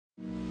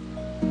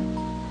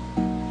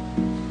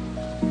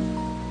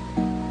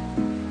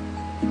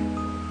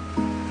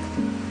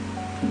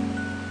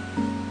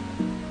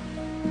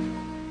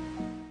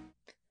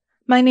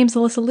My name's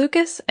Alyssa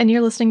Lucas, and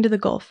you're listening to The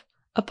Gulf,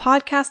 a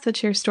podcast that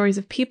shares stories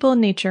of people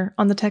and nature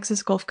on the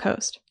Texas Gulf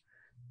Coast.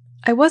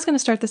 I was going to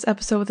start this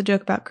episode with a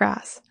joke about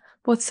grass,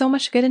 but with so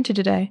much to get into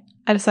today,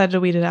 I decided to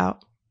weed it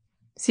out.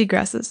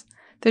 Seagrasses.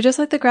 They're just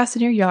like the grass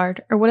in your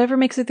yard, or whatever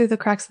makes it through the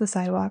cracks of the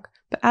sidewalk,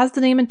 but as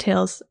the name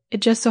entails,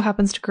 it just so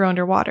happens to grow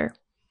underwater.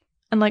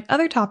 Unlike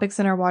other topics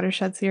in our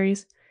Watershed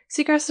series,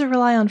 seagrasses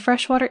rely on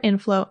freshwater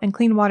inflow and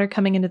clean water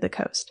coming into the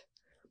coast.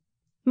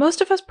 Most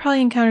of us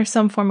probably encounter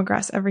some form of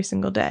grass every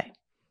single day.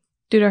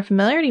 Due to our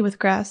familiarity with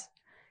grass,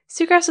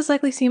 seagrasses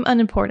likely seem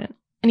unimportant,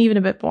 and even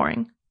a bit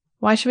boring.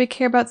 Why should we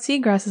care about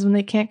seagrasses when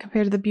they can't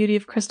compare to the beauty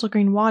of crystal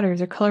green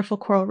waters or colorful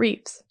coral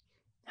reefs?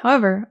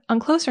 However, on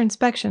closer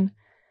inspection,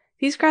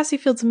 these grassy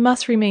fields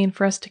must remain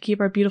for us to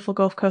keep our beautiful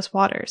Gulf Coast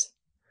waters.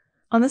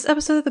 On this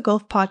episode of the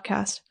Gulf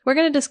Podcast, we're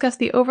going to discuss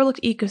the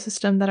overlooked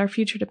ecosystem that our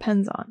future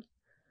depends on.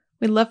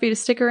 We'd love for you to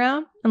stick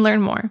around and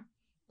learn more.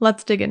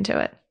 Let's dig into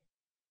it.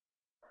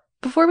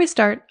 Before we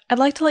start, I'd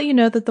like to let you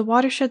know that the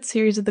Watershed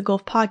series of the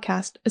Gulf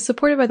Podcast is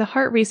supported by the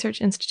Hart Research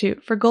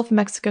Institute for Gulf of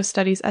Mexico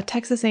Studies at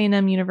Texas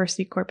A&M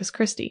University Corpus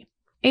Christi.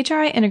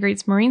 HRI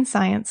integrates marine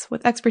science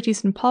with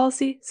expertise in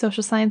policy,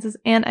 social sciences,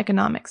 and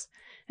economics,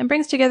 and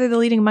brings together the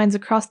leading minds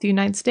across the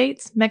United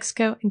States,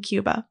 Mexico, and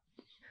Cuba.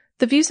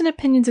 The views and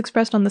opinions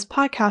expressed on this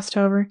podcast,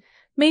 however,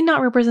 may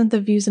not represent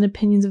the views and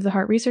opinions of the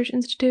Hart Research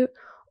Institute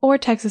or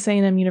Texas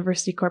A&M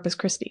University Corpus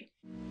Christi.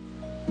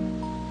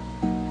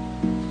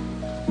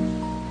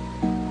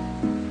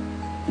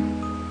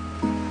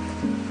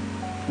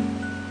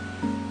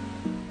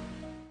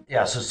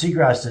 Yeah, so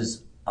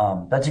seagrasses,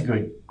 that's a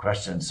good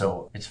question.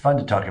 So it's fun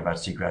to talk about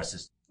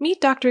seagrasses.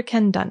 Meet Dr.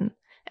 Ken Dutton,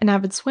 an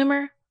avid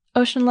swimmer,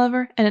 ocean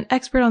lover, and an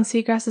expert on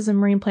seagrasses and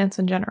marine plants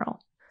in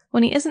general.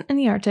 When he isn't in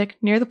the Arctic,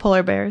 near the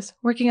polar bears,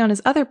 working on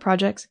his other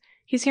projects,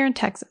 he's here in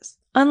Texas,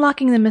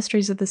 unlocking the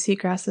mysteries of the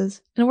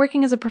seagrasses and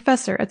working as a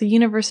professor at the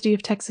University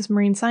of Texas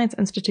Marine Science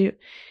Institute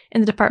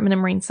in the Department of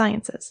Marine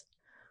Sciences.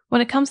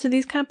 When it comes to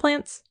these kind of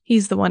plants,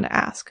 he's the one to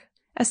ask.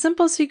 As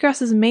simple as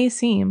seagrasses may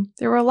seem,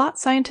 there were a lot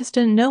scientists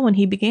didn't know when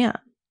he began.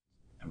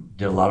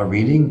 Did a lot of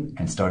reading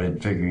and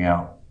started figuring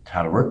out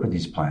how to work with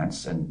these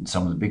plants and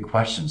some of the big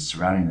questions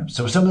surrounding them.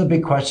 So some of the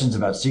big questions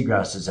about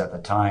seagrasses at the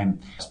time,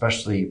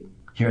 especially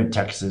here in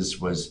Texas,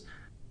 was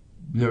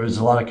there was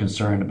a lot of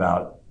concern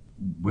about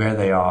where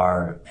they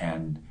are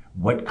and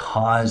what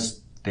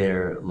caused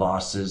their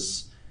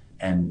losses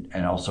and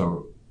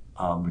also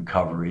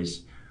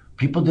recoveries.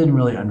 People didn't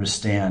really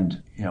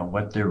understand,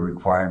 what their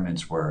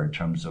requirements were in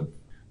terms of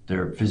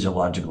their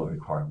physiological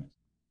requirements.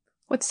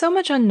 With so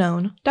much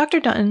unknown, Dr.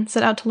 Dutton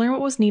set out to learn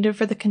what was needed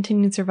for the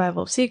continued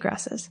survival of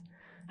seagrasses.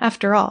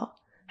 After all,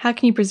 how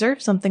can you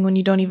preserve something when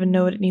you don't even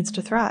know what it needs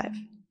to thrive?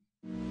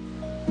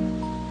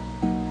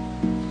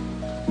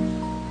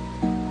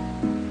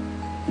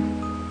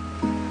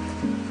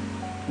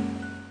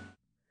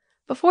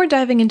 Before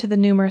diving into the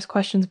numerous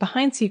questions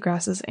behind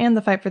seagrasses and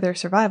the fight for their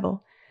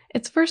survival,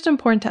 it's first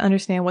important to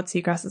understand what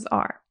seagrasses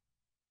are.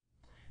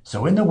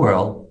 So in the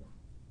world,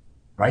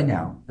 right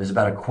now, there's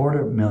about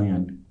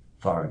 250,000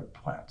 flowering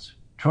plants,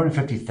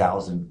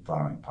 250,000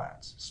 flowering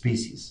plants,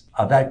 species.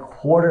 Of that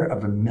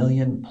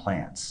 250,000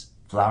 plants,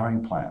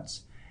 flowering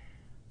plants,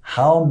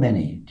 how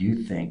many do you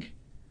think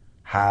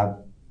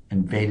have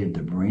invaded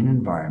the marine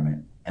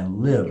environment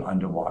and live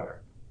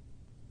underwater?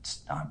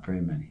 It's not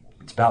very many.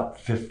 It's about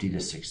 50 to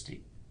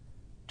 60.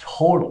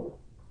 Total,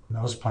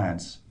 those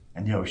plants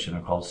in the ocean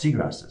are called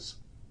seagrasses.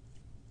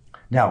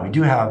 Now, we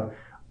do have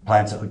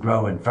plants that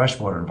grow in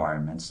freshwater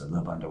environments that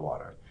live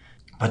underwater,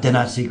 but they're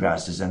not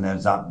seagrasses, and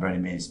there's not very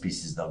many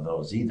species of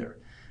those either.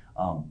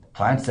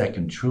 Plants that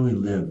can truly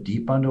live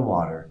deep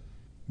underwater,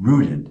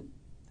 rooted,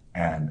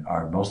 and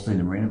are mostly in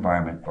the marine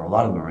environment, or a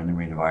lot of them are in the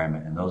marine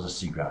environment, and those are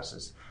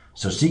seagrasses.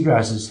 So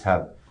seagrasses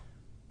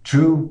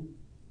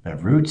they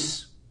have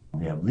roots,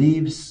 they have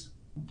leaves,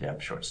 they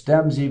have short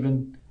stems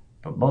even,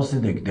 but mostly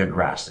they're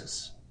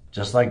grasses.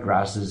 Just like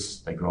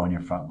grasses, they grow on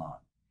your front lawn.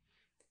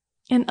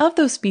 And of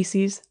those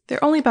species, there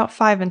are only about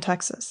 5 in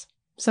Texas.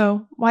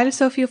 So why do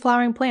so few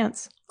flowering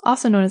plants,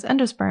 also known as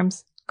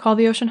endosperms, call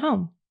the ocean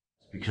home?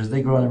 Because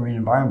they grow in the marine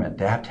environment,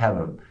 they have to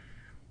have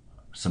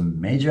some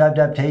major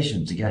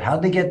adaptations to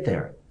how'd they get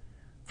there?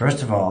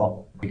 First of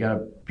all, you got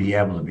to be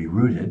able to be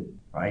rooted,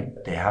 right?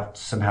 They have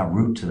to somehow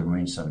root to the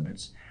marine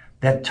sediments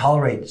that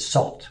tolerate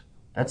salt.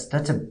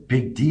 That's a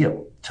big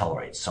deal,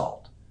 tolerate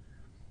salt.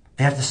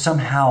 They have to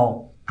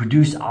somehow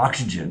produce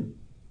oxygen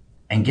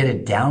and get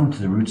it down to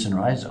the roots and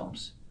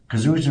rhizomes,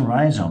 because the roots and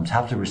rhizomes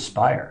have to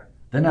respire.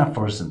 They're not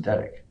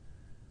photosynthetic.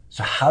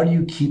 So how do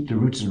you keep the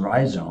roots and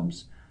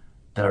rhizomes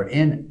that are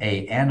in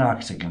an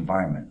anoxic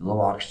environment, low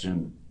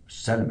oxygen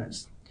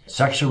sediments?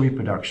 Sexual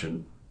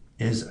reproduction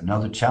is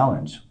another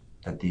challenge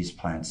that these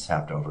plants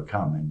have to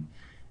overcome.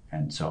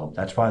 And so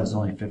that's why there's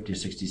only 50 or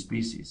 60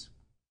 species.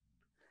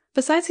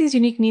 Besides these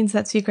unique needs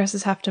that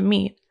seagrasses have to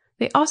meet,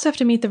 they also have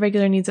to meet the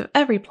regular needs of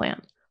every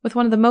plant, with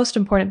one of the most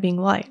important being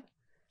light.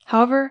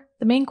 However,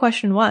 the main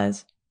question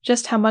was,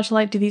 just how much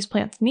light do these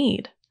plants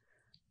need?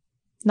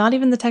 Not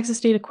even the Texas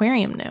State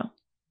Aquarium knew.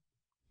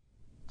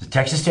 The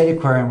Texas State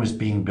Aquarium was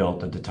being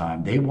built at the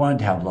time. They wanted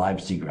to have live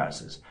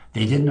seagrasses.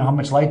 They didn't know how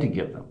much light to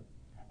give them.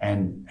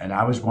 And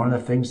I was one of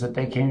the things that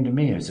they came to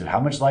me. I said,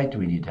 how much light do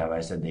we need to have? I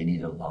said, they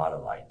need a lot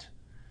of light.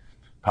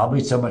 Probably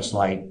so much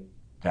light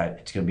that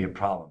it's going to be a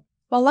problem.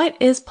 While light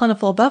is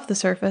plentiful above the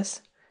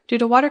surface, due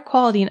to water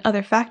quality and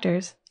other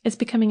factors, it's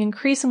becoming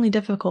increasingly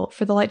difficult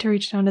for the light to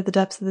reach down to the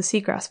depths of the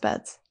seagrass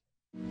beds.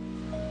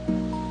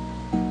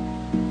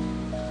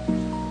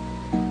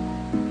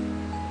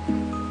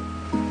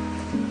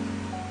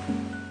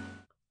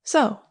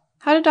 So,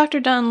 how did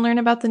Dr. Dunn learn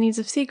about the needs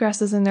of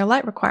seagrasses and their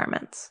light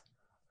requirements?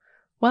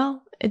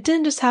 Well, it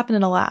didn't just happen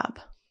in a lab.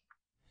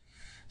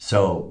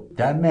 So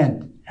that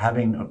meant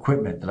having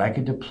equipment that I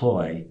could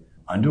deploy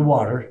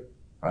underwater,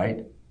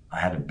 right? I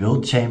had to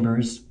build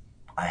chambers.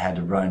 I had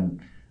to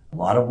run a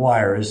lot of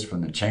wires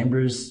from the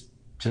chambers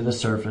to the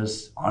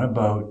surface on a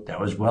boat that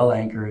was well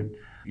anchored.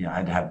 I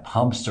had to have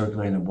pumps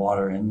circulating the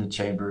water in the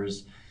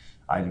chambers.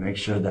 I had to make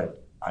sure that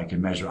I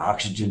could measure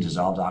oxygen,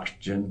 dissolved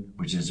oxygen,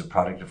 which is a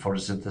product of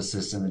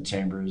photosynthesis in the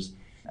chambers.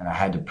 And I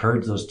had to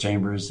purge those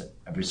chambers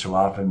every so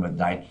often with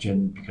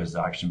nitrogen because the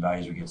oxygen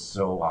values would get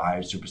so high,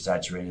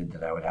 supersaturated,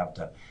 that I would have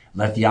to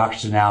let the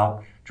oxygen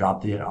out,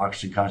 drop the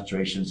oxygen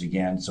concentrations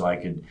again so I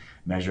could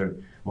measure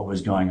what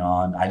was going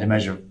on. I had to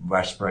measure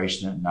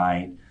respiration at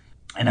night.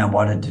 And I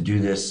wanted to do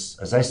this,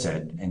 as I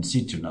said, in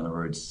situ, in other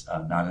words,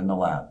 not in the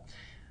lab.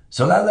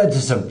 So that led to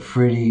some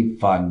pretty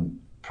fun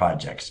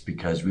projects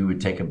because we would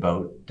take a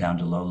boat down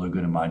to Low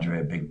Laguna Madre,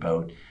 a big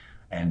boat,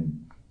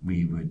 and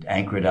we would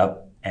anchor it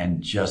up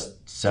and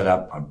just set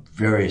up a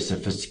very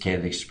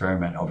sophisticated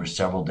experiment over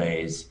several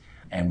days.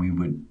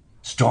 And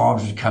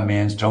storms would come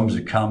in, storms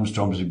would come,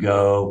 storms would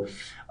go.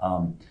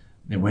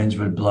 The winds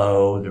would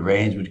blow, the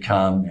rains would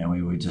come, and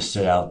we would just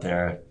sit out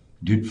there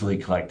dutifully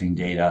collecting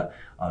data,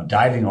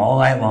 diving all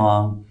night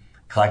long,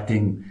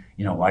 collecting,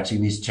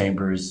 watching these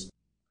chambers.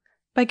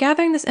 By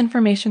gathering this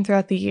information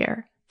throughout the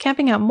year,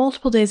 camping out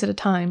multiple days at a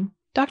time,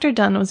 Dr.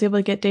 Dunn was able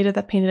to get data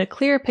that painted a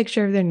clearer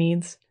picture of their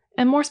needs,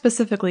 and more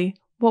specifically,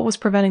 what was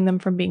preventing them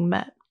from being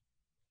met.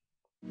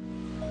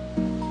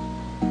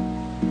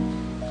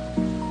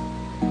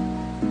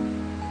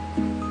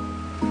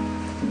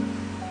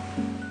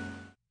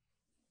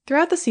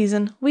 Throughout the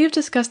season, we have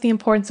discussed the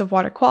importance of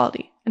water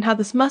quality and how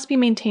this must be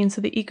maintained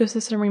so the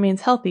ecosystem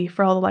remains healthy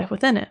for all the life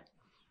within it.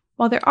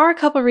 While there are a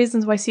couple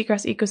reasons why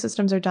seagrass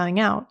ecosystems are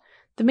dying out,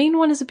 the main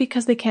one is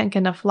because they can't get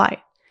enough light,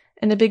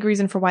 and a big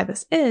reason for why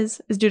this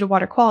is due to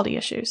water quality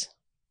issues.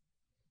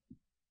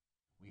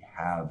 We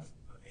have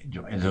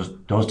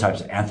those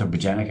types of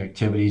anthropogenic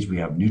activities. We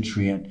have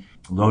nutrient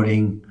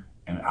loading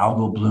and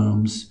algal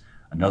blooms,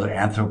 another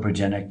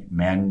anthropogenic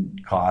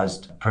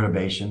man-caused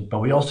perturbation. But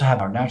we also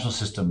have our natural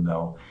system,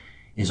 though,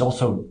 is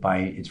also by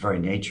its very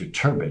nature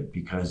turbid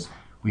because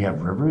we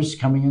have rivers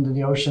coming into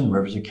the ocean.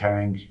 Rivers are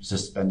carrying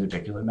suspended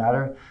particulate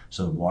matter,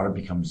 so the water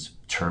becomes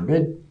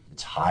turbid.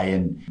 It's high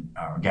in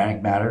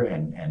organic matter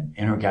and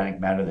inorganic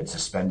matter that's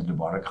suspended in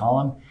the water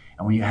column.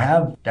 And when you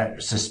have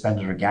that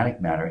suspended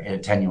organic matter, it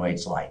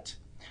attenuates light.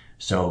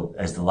 So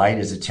as the light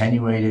is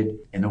attenuated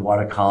in the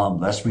water column,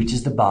 less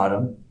reaches the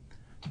bottom,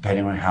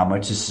 depending on how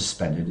much is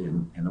suspended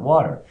in the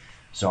water.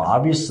 So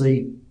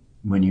obviously,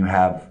 when you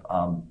have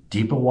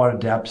deeper water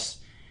depths,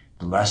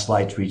 the less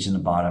light's reaching the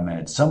bottom, and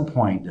at some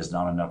point, there's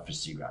not enough for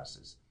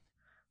seagrasses.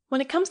 When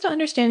it comes to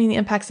understanding the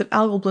impacts of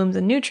algal blooms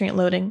and nutrient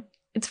loading,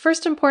 it's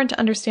first important to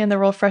understand the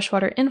role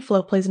freshwater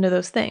inflow plays into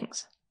those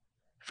things.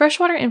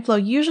 Freshwater inflow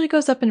usually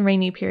goes up in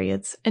rainy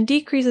periods and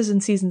decreases in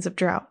seasons of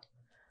drought.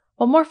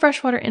 While more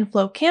freshwater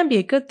inflow can be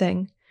a good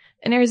thing,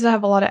 in areas that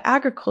have a lot of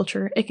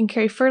agriculture, it can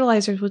carry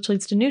fertilizers which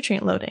leads to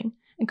nutrient loading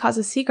and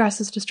causes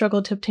seagrasses to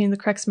struggle to obtain the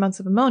correct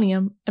amounts of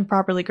ammonium and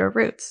properly grow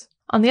roots.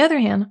 On the other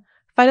hand,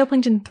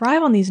 phytoplankton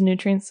thrive on these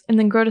nutrients and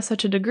then grow to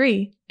such a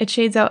degree it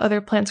shades out other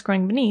plants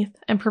growing beneath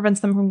and prevents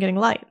them from getting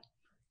light.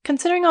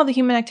 Considering all the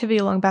human activity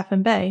along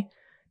Baffin Bay,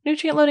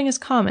 nutrient loading is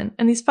common,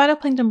 and these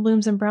phytoplankton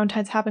blooms and brown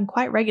tides happen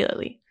quite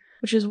regularly,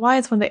 which is why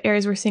it's one of the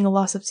areas we're seeing a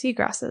loss of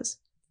seagrasses.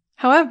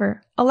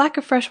 However, a lack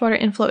of freshwater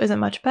inflow isn't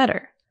much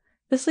better.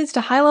 This leads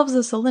to high levels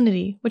of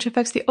salinity, which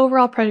affects the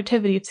overall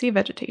productivity of sea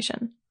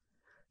vegetation.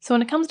 So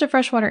when it comes to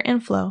freshwater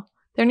inflow,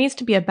 there needs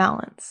to be a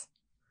balance.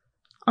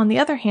 On the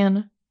other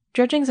hand,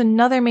 dredging is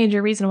another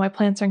major reason why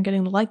plants aren't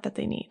getting the light that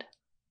they need.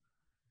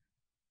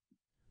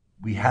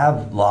 We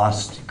have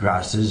lost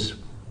grasses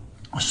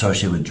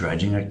associated with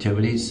dredging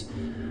activities.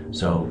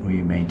 So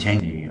we maintain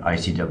the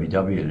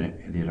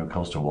ICWW, the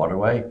Intercoastal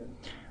Waterway.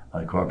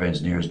 The Corps of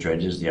Engineers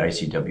dredges the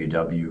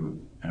ICWW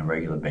on a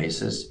regular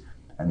basis,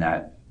 and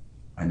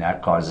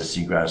that causes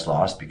seagrass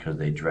loss because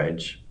they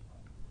dredge.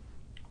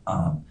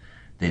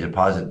 They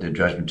deposit their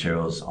dredge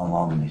materials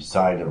along the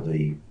side of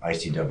the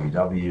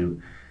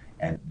ICWW,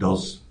 and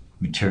those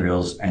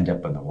materials end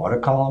up in the water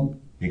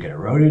column. They get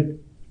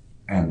eroded,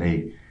 and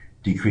they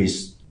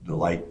decrease the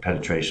light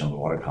penetration of the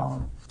water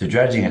column. The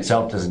dredging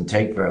itself doesn't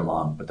take very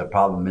long, but the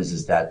problem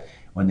is that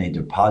when they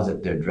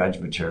deposit their dredge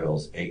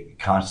materials, it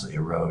constantly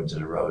erodes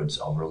and erodes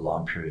over a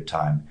long period of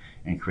time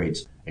and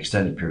creates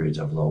extended periods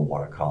of low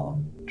water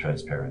column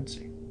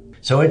transparency.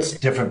 So it's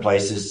different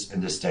places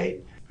in the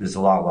state. There's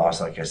a lot of loss,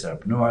 like I said,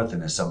 up north,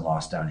 and there's some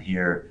loss down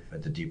here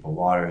at the deeper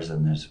waters,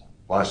 and there's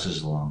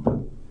losses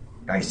along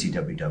the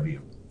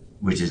ICWW,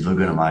 which is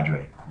Laguna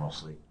Madre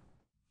mostly.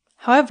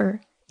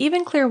 However,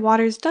 even clear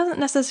waters doesn't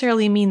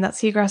necessarily mean that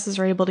seagrasses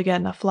are able to get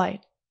enough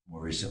light.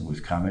 More recent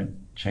with climate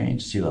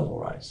change, sea level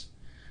rise.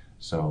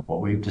 So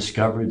what we've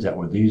discovered is that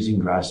we're losing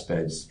grass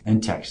beds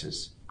in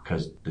Texas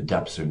because the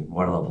depths and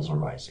water levels are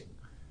rising.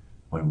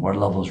 When water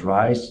levels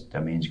rise,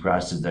 that means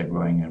grasses that are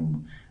growing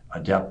in a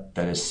depth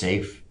that is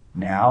safe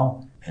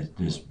now,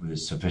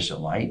 there's sufficient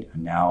light,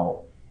 and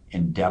now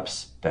in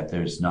depths that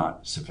there's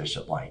not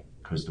sufficient light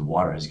because the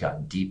water has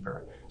gotten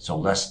deeper. So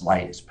less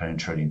light is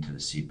penetrating to the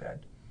seabed.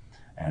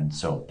 And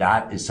so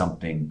that is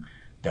something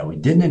that we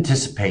didn't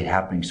anticipate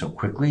happening so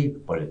quickly,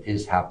 but it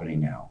is happening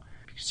now.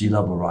 Sea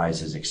level rise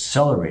has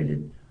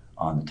accelerated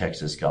on the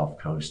Texas Gulf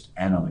Coast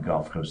and on the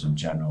Gulf Coast in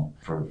general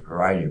for a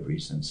variety of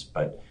reasons,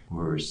 but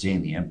we're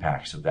seeing the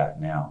impacts of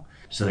that now.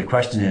 So the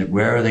question is,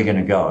 where are they going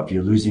to go? If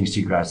you're losing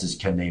seagrasses,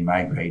 can they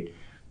migrate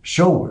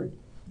shoreward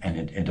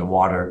and into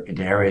water,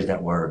 into areas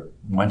that were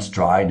once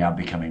dry, now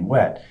becoming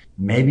wet?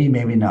 Maybe,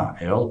 maybe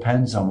not. It all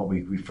depends on what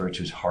we refer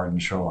to as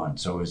hardened shoreline.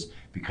 So it's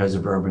because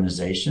of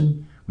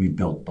urbanization, we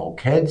built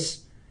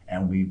bulkheads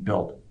and we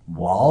built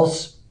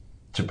walls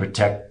to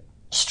protect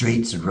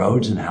streets and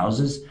roads and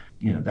houses.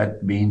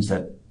 That means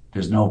that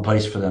there's no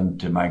place for them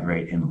to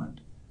migrate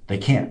inland. They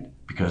can't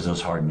because of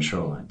those hardened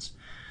shorelines.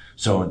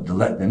 So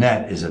the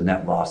net is a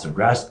net loss of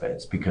grass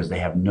beds because they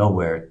have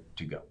nowhere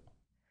to go.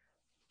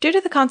 Due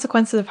to the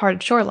consequences of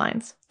hardened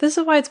shorelines, this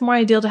is why it's more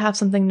ideal to have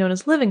something known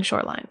as living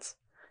shorelines.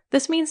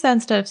 This means that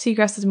instead of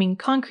seagrasses being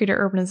concrete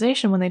or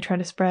urbanization when they try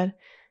to spread,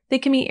 they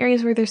can be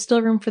areas where there's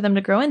still room for them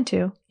to grow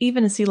into,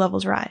 even as sea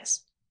levels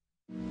rise.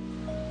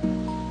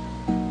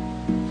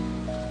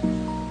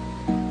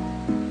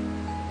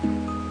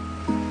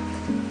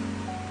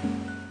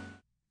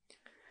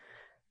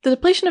 The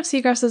depletion of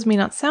seagrasses may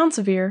not sound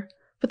severe,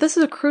 but this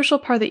is a crucial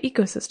part of the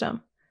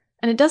ecosystem,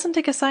 and it doesn't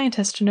take a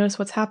scientist to notice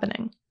what's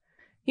happening.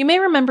 You may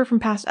remember from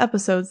past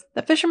episodes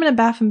that fishermen in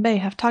Baffin Bay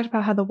have talked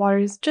about how the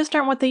waters just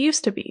aren't what they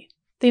used to be.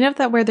 They note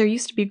that where there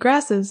used to be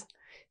grasses,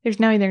 there's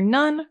now either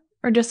none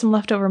or just some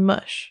leftover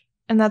mush,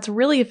 and that's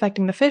really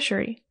affecting the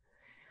fishery.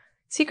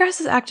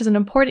 Seagrasses act as an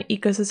important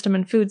ecosystem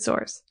and food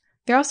source.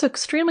 They're also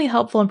extremely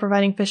helpful in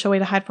providing fish a way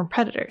to hide from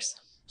predators.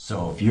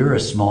 So if you're a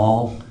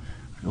small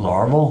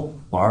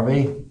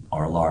larvae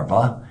or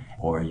larva,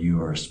 or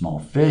you are a small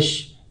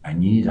fish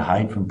and you need to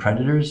hide from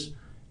predators,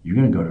 you're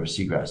going to go to a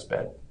seagrass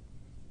bed.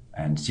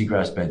 And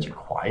seagrass beds are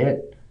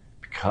quiet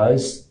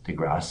because the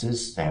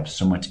grasses, they have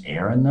so much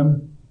air in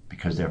them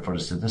because they're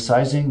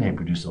photosynthesizing. They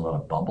produce a lot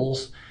of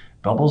bubbles.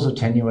 Bubbles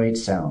attenuate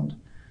sound.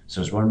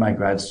 So as one of my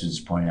grad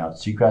students pointed out,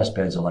 seagrass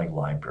beds are like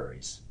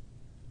libraries.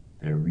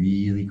 They're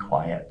really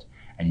quiet.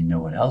 And you know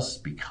what else?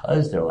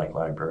 Because they're like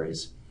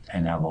libraries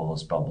and have all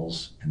those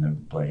bubbles in the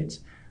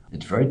blades,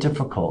 it's very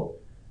difficult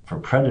for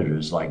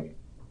predators like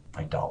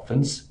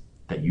dolphins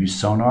that use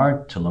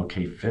sonar to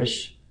locate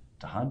fish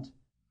to hunt.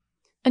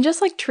 And just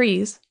like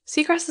trees,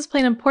 seagrasses play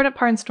an important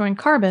part in storing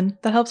carbon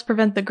that helps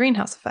prevent the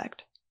greenhouse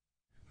effect.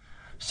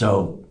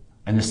 So,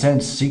 in a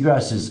sense,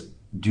 seagrasses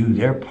do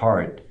their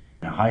part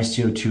in a high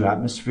CO2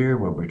 atmosphere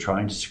where we're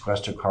trying to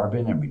sequester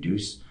carbon and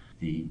reduce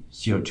the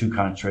CO2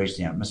 concentration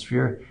in the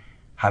atmosphere.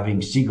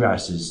 Having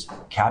seagrasses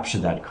capture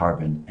that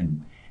carbon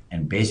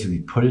and basically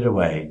put it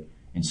away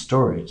in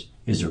storage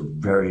is a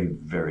very,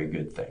 very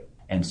good thing.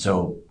 And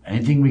so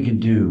anything we can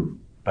do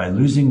by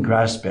losing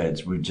grass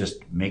beds, we're just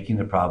making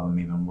the problem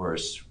even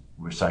worse,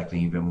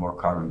 recycling even more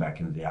carbon back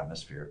into the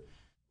atmosphere.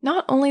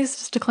 Not only is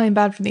this decline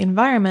bad for the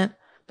environment,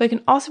 but it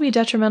can also be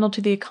detrimental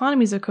to the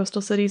economies of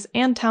coastal cities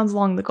and towns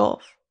along the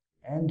Gulf.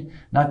 And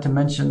not to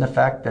mention the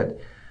fact that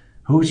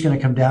who's going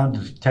to come down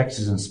to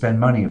Texas and spend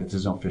money if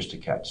there's no fish to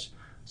catch?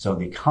 So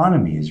the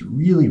economy is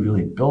really,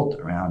 really built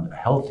around a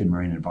healthy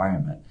marine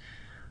environment.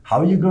 How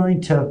are you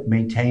going to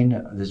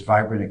maintain this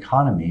vibrant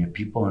economy if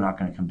people are not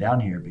going to come down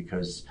here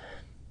because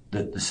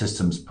the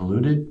system's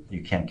polluted,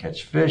 you can't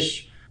catch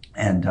fish,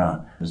 and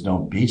there's no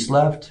beach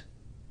left?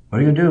 What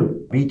are you going to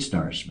do? Beach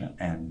nourishment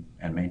and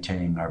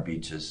maintaining our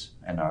beaches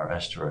and our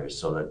estuaries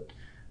so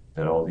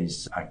that all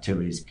these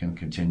activities can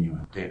continue.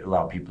 They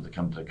allow people to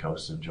come to the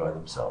coast and enjoy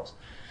themselves.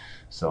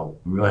 So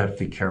we really have to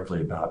think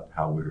carefully about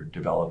how we're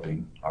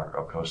developing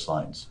our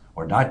coastlines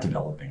or not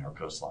developing our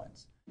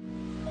coastlines.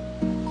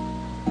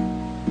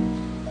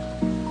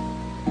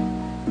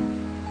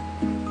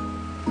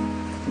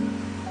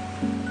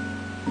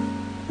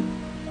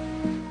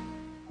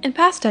 In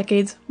past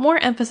decades, more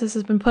emphasis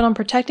has been put on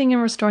protecting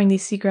and restoring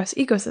these seagrass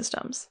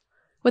ecosystems.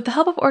 With the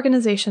help of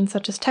organizations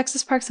such as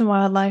Texas Parks and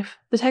Wildlife,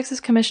 the Texas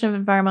Commission of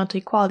Environmental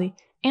Equality,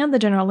 and the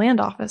General Land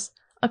Office,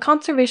 a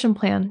conservation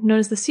plan known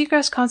as the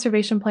Seagrass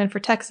Conservation Plan for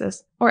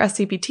Texas, or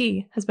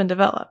SCPT, has been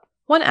developed.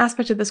 One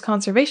aspect of this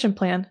conservation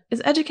plan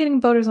is educating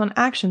boaters on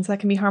actions that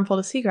can be harmful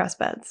to seagrass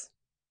beds.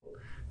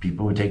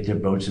 People would take their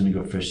boats in to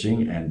go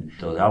fishing, and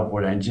those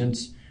outboard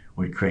engines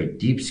would create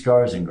deep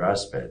scars in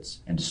grass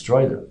beds and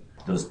destroy them.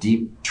 those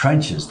deep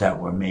trenches that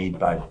were made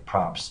by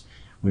props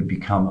would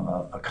become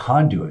a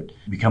conduit,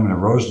 become an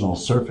erosional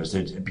surface.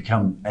 It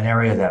become an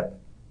area that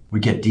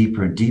would get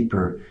deeper and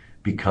deeper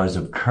because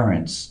of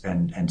currents,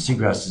 and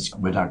seagrasses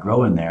would not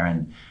grow in there.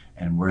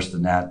 And worse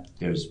than that,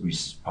 there's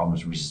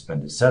problems with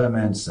resuspended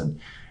sediments and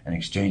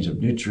exchange of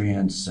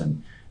nutrients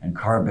and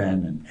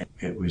carbon, and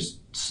it was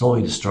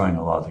slowly destroying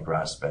a lot of the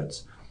grass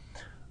beds.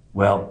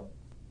 Well,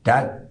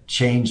 that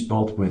changed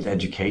both with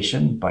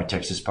education by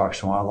Texas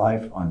Parks and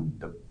Wildlife on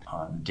the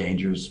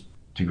dangers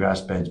to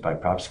grass beds by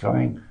prop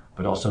scarring,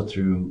 but also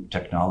through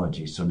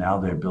technology. So now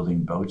they're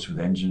building boats with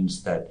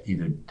engines that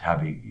either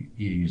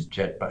use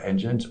jet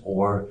engines,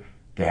 or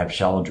they have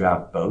shallow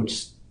draft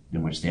boats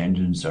in which the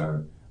engines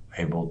are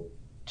able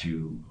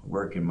to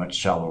work in much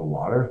shallower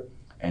water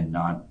and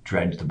not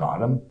dredge the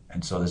bottom.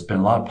 And so there's been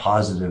a lot of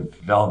positive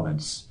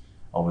developments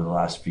over the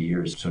last few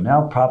years. So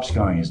now prop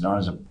scarring is not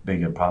as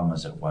big a problem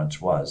as it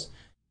once was.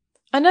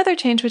 Another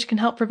change which can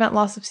help prevent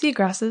loss of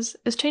seagrasses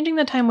is changing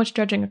the time which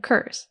dredging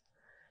occurs.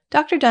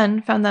 Dr.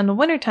 Dunn found that in the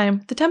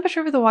wintertime, the temperature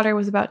of the water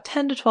was about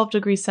 10 to 12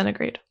 degrees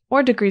centigrade,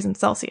 or degrees in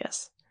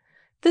Celsius.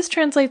 This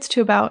translates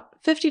to about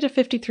 50 to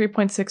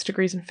 53.6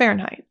 degrees in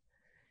Fahrenheit.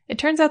 It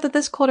turns out that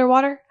this colder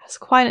water has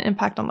quite an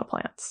impact on the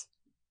plants.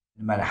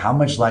 No matter how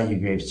much light you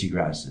gave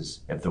seagrasses,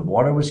 if the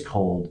water was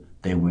cold,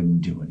 they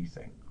wouldn't do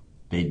anything.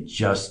 They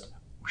just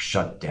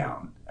shut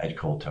down at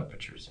cold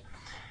temperatures.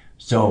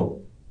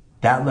 So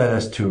that led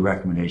us to a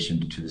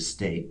recommendation to the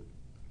state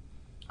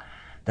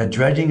that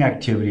dredging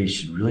activities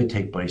should really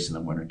take place in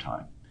the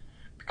wintertime,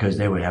 because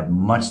they would have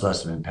much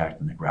less of an impact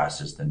on the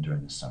grasses than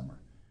during the summer.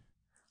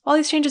 While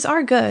these changes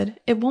are good,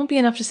 it won't be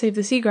enough to save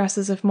the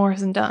seagrasses if more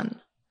isn't done.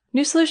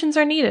 New solutions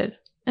are needed,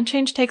 and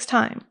change takes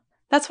time.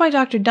 That's why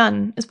Dr.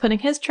 Dunn is putting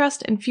his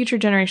trust in future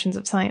generations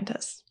of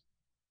scientists.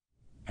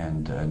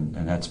 And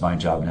that's my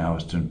job now,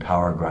 is to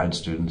empower grad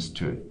students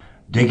to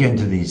dig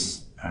into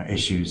these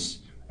issues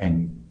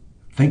and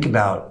think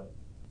about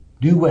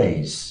new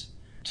ways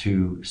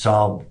to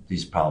solve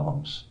these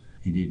problems.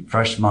 You need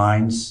fresh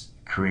minds,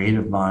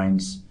 creative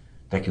minds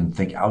that can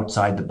think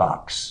outside the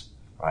box,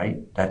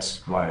 right?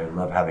 That's why I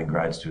love having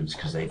grad students,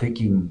 because they're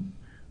thinking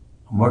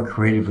more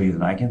creatively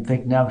than I can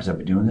think now, because I've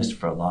been doing this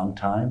for a long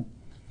time.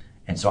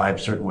 And so I have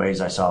certain ways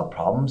I solve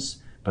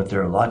problems, but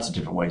there are lots of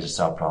different ways to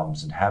solve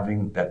problems. And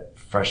having that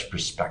fresh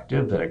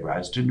perspective that a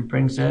grad student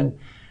brings in,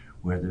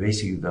 where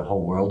basically the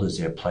whole world is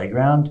their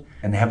playground,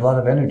 and they have a lot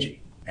of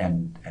energy.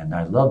 And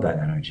I love that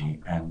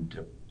energy, and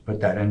to put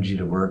that energy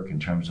to work in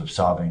terms of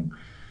solving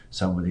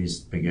some of these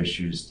big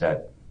issues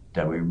that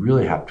we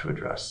really have to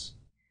address.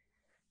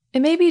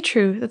 It may be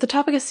true that the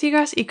topic of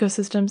seagrass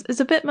ecosystems is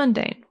a bit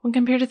mundane when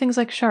compared to things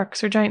like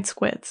sharks or giant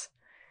squids,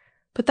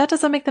 but that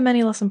doesn't make them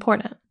any less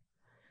important.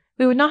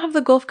 We would not have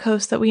the Gulf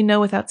Coast that we know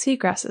without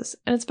seagrasses,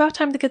 and it's about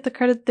time to get the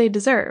credit they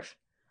deserve.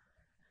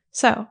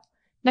 So,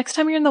 next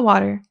time you're in the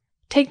water,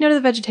 take note of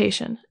the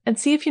vegetation and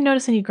see if you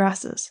notice any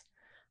grasses.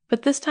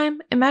 But this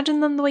time, imagine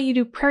them the way you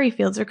do prairie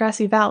fields or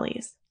grassy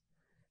valleys.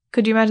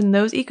 Could you imagine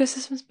those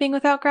ecosystems being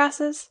without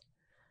grasses?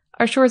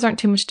 Our shores aren't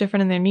too much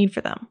different in their need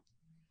for them.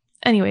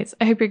 Anyways,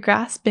 I hope you're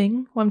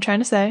grasping what I'm trying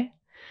to say.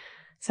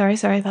 Sorry,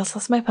 that's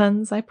less my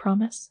puns, I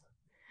promise.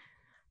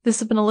 This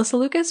has been Alyssa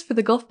Lucas for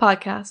the Gulf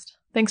Podcast.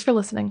 Thanks for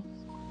listening.